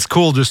 And it's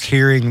cool just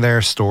hearing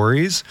their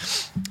stories.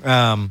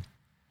 And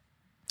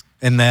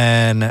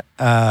then,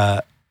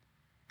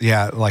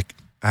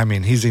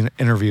 he's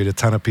interviewed a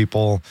ton of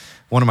people.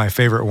 One of my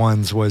favorite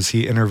ones was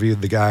he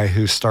interviewed the guy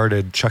who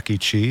started Chuck E.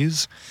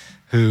 Cheese,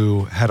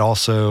 who had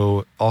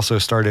also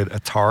started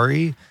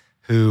Atari,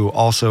 who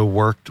also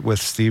worked with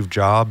Steve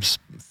Jobs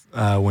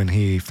when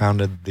he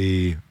founded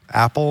the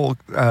Apple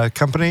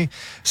company.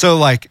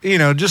 So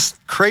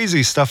just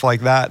crazy stuff like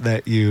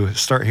that you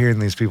start hearing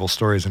these people's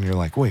stories and you're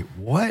like, wait,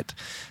 what?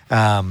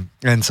 And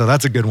so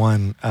that's a good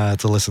one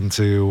to listen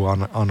to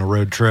on a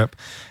road trip.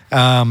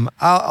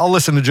 I'll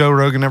listen to Joe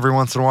Rogan every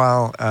once in a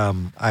while.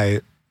 I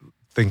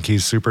think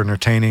he's super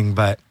entertaining,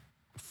 but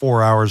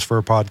 4 hours for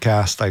a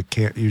podcast, I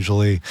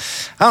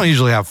don't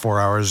usually have 4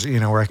 hours,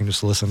 where I can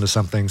just listen to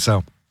something.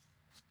 So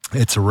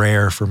it's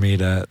rare for me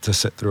to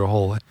sit through a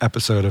whole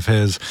episode of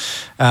his.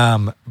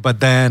 But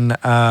then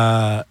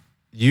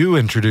you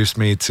introduced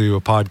me to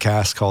a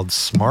podcast called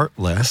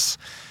Smartless.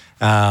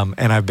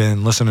 And I've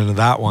been listening to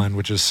that one,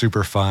 which is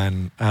super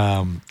fun.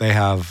 They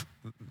have,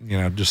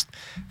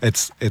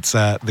 it's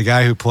the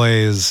guy who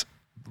plays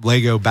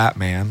Lego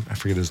Batman. I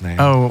forget his name.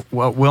 Oh,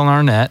 well, Will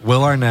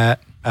Arnett.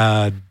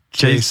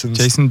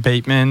 Jason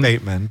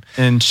Bateman.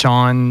 And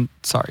Sean,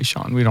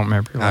 we don't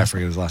remember. I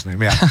forget his last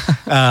name. Yeah.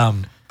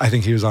 I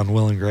think he was on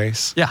Will and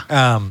Grace. Yeah.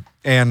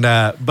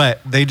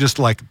 But they just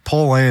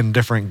pull in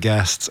different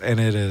guests and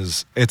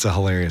it's a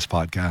hilarious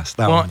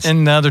podcast.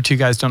 And the other 2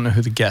 guys don't know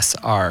who the guests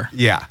are.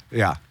 Yeah.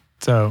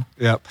 So.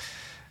 Yep.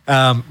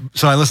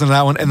 So I listened to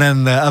that one. And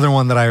then the other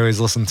one that I always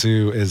listen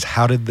to is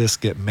How Did This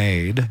Get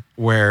Made?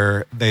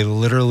 Where they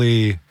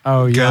literally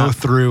go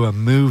through a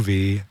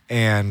movie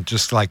and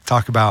just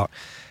talk about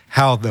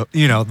how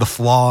the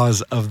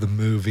flaws of the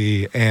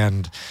movie,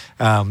 and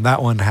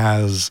that one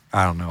has,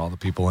 I don't know all the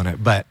people in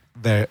it, but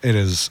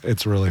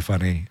it's really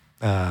funny.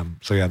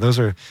 So yeah, those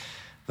are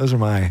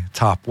my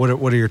top. What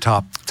are your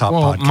top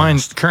Well, podcasts? mine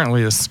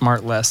currently is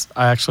Smart List.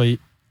 I actually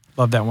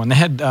love that one. They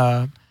had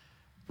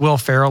Will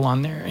Ferrell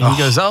on there, and he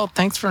goes, "Oh,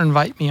 thanks for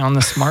inviting me on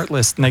the Smart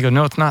List." And they go,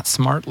 "No, it's not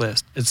Smart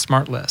List. It's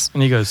Smart List."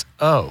 And he goes,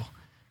 "Oh."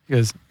 He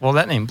goes, "Well,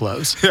 that name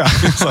blows." Yeah,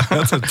 it's like,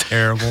 that's a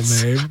terrible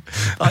name.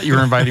 Thought you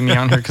were inviting me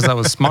on here because I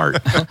was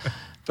smart.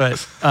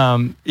 But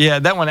yeah,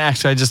 that one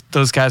actually,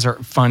 those guys are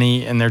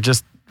funny and they're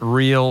just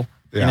real.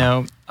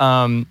 Yeah.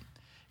 I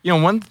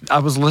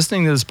was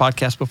listening to this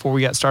podcast before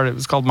we got started. It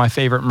was called My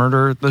Favorite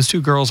Murder. Those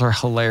two girls are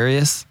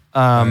hilarious.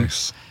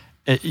 Nice.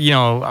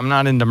 I'm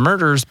not into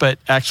murders, but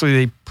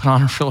actually they put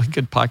on a really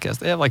good podcast.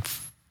 They have like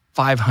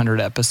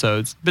 500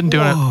 episodes. Been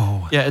doing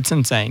Whoa. it. Yeah, it's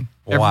insane.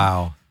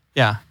 Wow.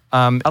 Yeah.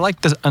 I like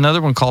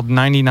another one called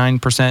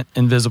 99%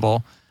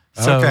 Invisible.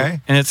 So, Okay.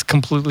 And it's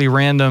completely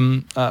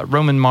random.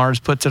 Roman Mars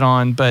puts it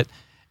on, but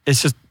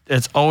it's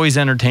always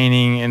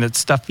entertaining, and it's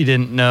stuff you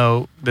didn't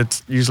know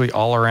that's usually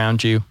all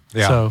around you.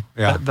 Yeah. So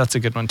Yeah. that's a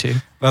good one too.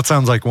 That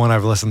sounds like one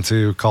I've listened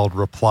to called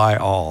Reply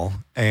All,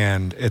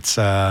 and it's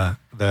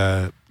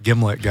the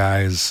Gimlet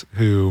guys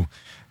who,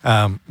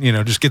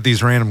 just get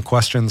these random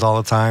questions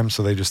all the time.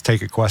 So they just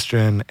take a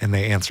question and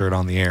they answer it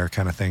on the air,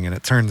 kind of thing, and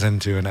it turns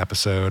into an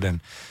episode.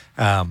 And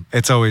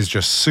it's always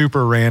just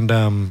super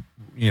random,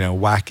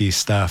 wacky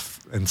stuff.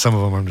 And some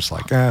of them I'm just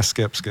like,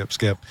 skip.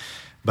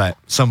 But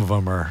some of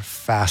them are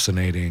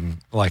fascinating.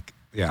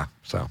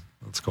 So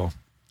that's cool.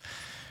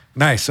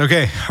 Nice.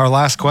 Okay, our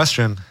last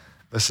question.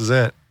 This is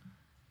it.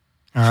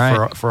 All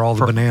right. For all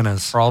the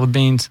bananas. For all the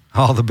beans.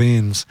 All the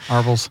beans.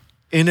 Marbles.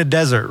 In a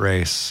desert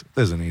race,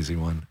 this is an easy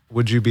one.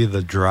 Would you be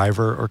the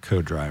driver or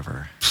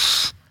co-driver?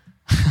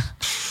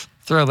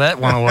 Throw that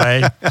one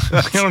away.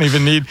 We don't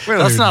even need.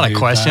 That's not a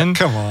question. That.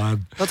 Come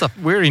on.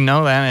 We already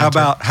know that answer.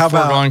 How about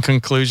foregone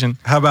conclusion?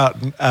 How about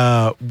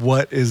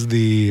what is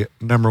the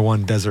number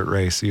one desert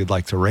race you'd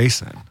like to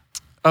race in?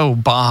 Oh,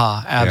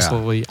 Baja,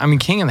 absolutely. Yeah. I mean,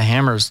 King of the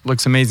Hammers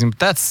looks amazing, but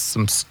that's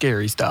some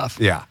scary stuff.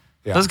 Yeah.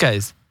 Those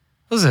guys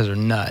are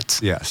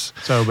nuts. Yes.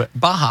 So, but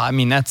Baja, I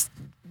mean, that's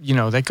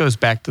that goes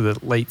back to the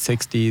late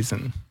 '60s,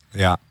 and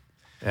yeah.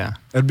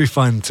 It'd be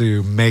fun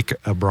to make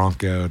a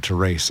Bronco to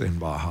race in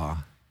Baja.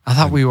 I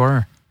thought we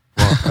were.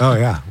 Well, oh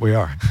yeah, we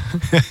are.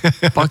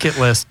 Bucket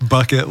list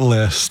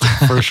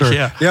for sure.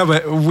 Yeah,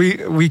 but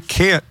we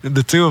can't,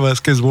 the two of us,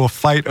 because we'll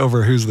fight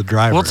over who's the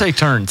driver. We'll take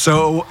turns.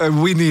 So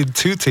we need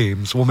two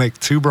teams. We'll make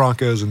two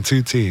Broncos and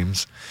two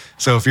teams.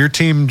 So if you're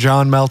team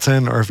John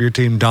Melton or if you're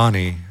team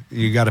Donnie,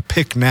 you got to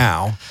pick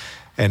now,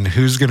 and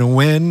who's going to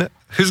win,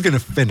 who's going to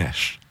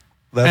finish.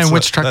 And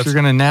which truck you're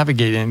going to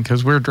navigate in,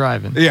 because we're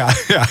driving. Yeah.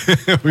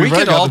 We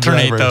could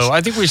alternate, though. I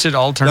think we should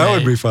alternate. That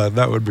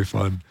would be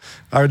fun.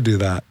 I would do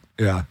that.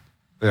 Yeah.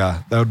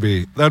 That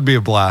would be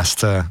a blast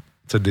to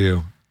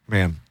do.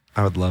 Man,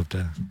 I would love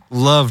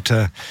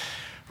to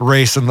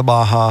race in the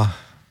Baja.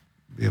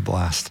 Be a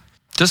blast.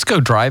 Just go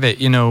drive it.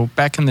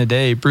 Back in the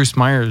day, Bruce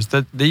Myers,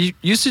 they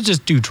used to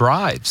just do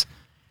drives,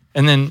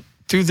 and then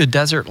through the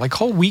desert, like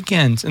whole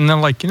weekends. And they're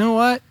like, you know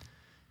what?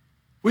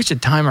 We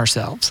should time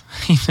ourselves.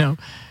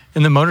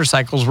 And the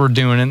motorcycles were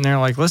doing it, and they're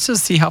like, let's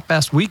just see how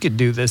fast we could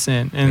do this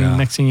in. And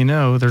next thing you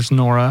know, there's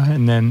Nora,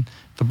 and then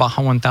the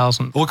Baja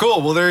 1000. Well,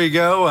 cool. Well, there you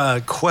go.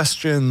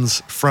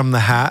 Questions from the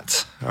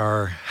hat.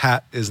 Our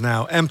hat is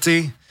now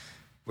empty.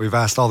 We've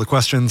asked all the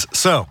questions.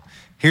 So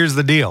here's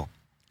the deal.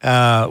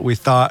 We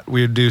thought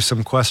we'd do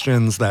some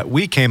questions that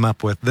we came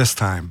up with this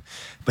time.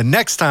 But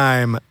next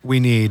time, we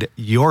need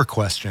your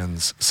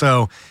questions.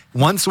 So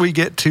once we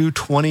get to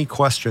 20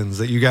 questions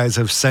that you guys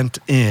have sent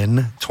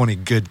in, 20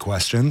 good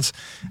questions,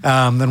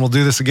 then we'll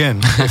do this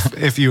again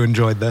if you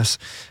enjoyed this.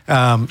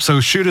 So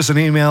shoot us an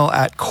email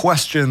at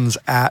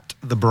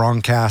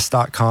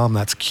questions@thebroncast.com.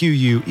 That's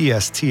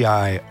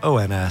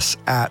QUESTIONS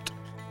at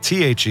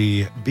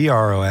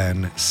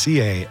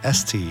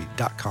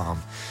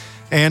THEBRONCAST.com.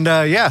 And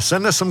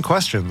send us some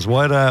questions.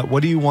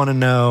 What do you want to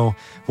know?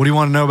 What do you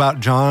want to know about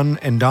Jon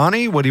and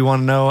Donnie? What do you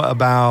want to know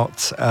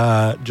about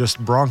just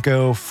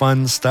Bronco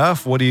fun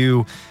stuff? What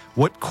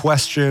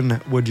question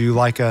would you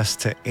like us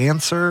to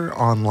answer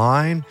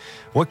online?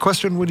 What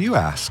question would you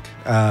ask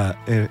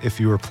if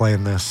you were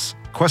playing this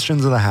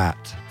Questions of the Hat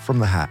from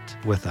the Hat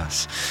with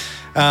us?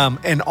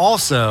 And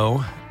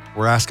also,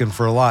 we're asking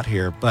for a lot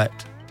here, but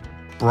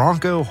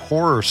Bronco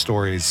horror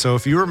stories. So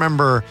if you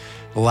remember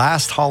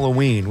last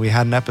Halloween, we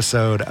had an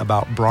episode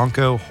about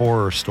Bronco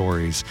horror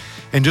stories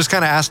and just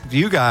kind of asked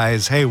you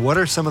guys, hey, what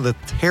are some of the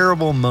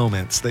terrible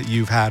moments that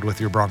you've had with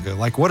your Bronco?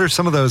 Like, what are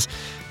some of those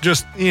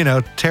just,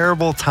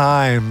 terrible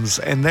times?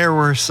 And there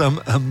were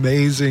some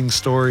amazing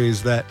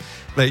stories that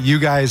you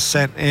guys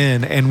sent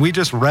in, and we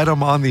just read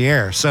them on the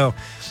air. So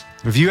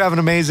if you have an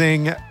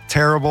amazing,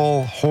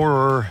 terrible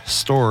horror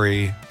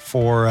story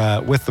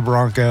with the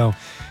Bronco,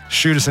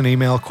 shoot us an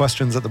email,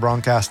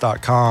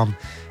 questions@thebroncast.com.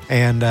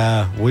 And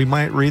we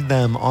might read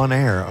them on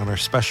air on our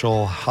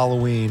special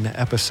Halloween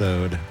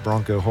episode,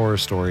 Bronco Horror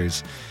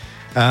Stories.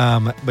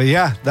 But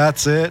yeah,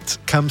 that's it.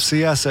 Come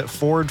see us at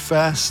Ford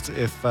Fest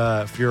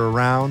if you're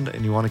around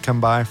and you want to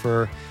come by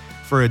for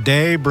a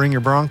day. Bring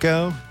your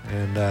Bronco,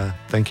 and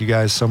thank you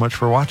guys so much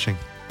for watching.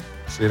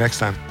 See you next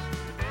time.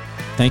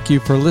 Thank you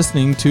for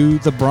listening to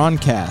The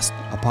Broncast,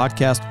 a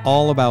podcast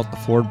all about the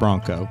Ford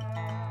Bronco.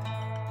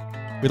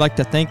 We'd like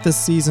to thank this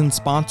season's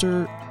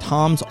sponsor,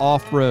 Tom's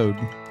Off-Road,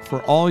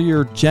 for all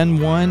your Gen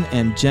 1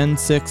 and Gen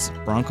 6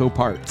 Bronco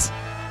parts.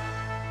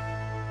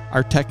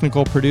 Our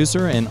technical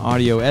producer and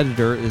audio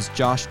editor is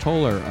Josh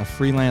Toller, a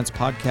freelance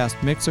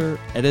podcast mixer,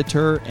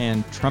 editor,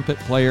 and trumpet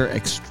player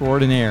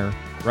extraordinaire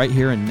right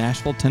here in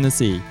Nashville,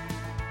 Tennessee.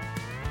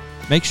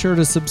 Make sure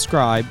to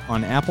subscribe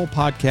on Apple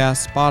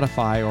Podcasts,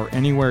 Spotify, or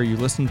anywhere you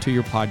listen to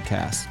your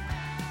podcasts.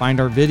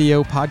 Find our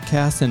video,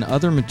 podcasts, and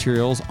other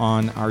materials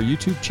on our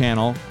YouTube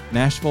channel,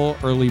 Nashville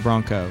Early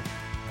Bronco.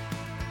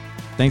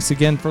 Thanks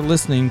again for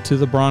listening to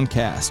the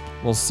Broncast.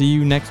 We'll see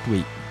you next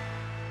week.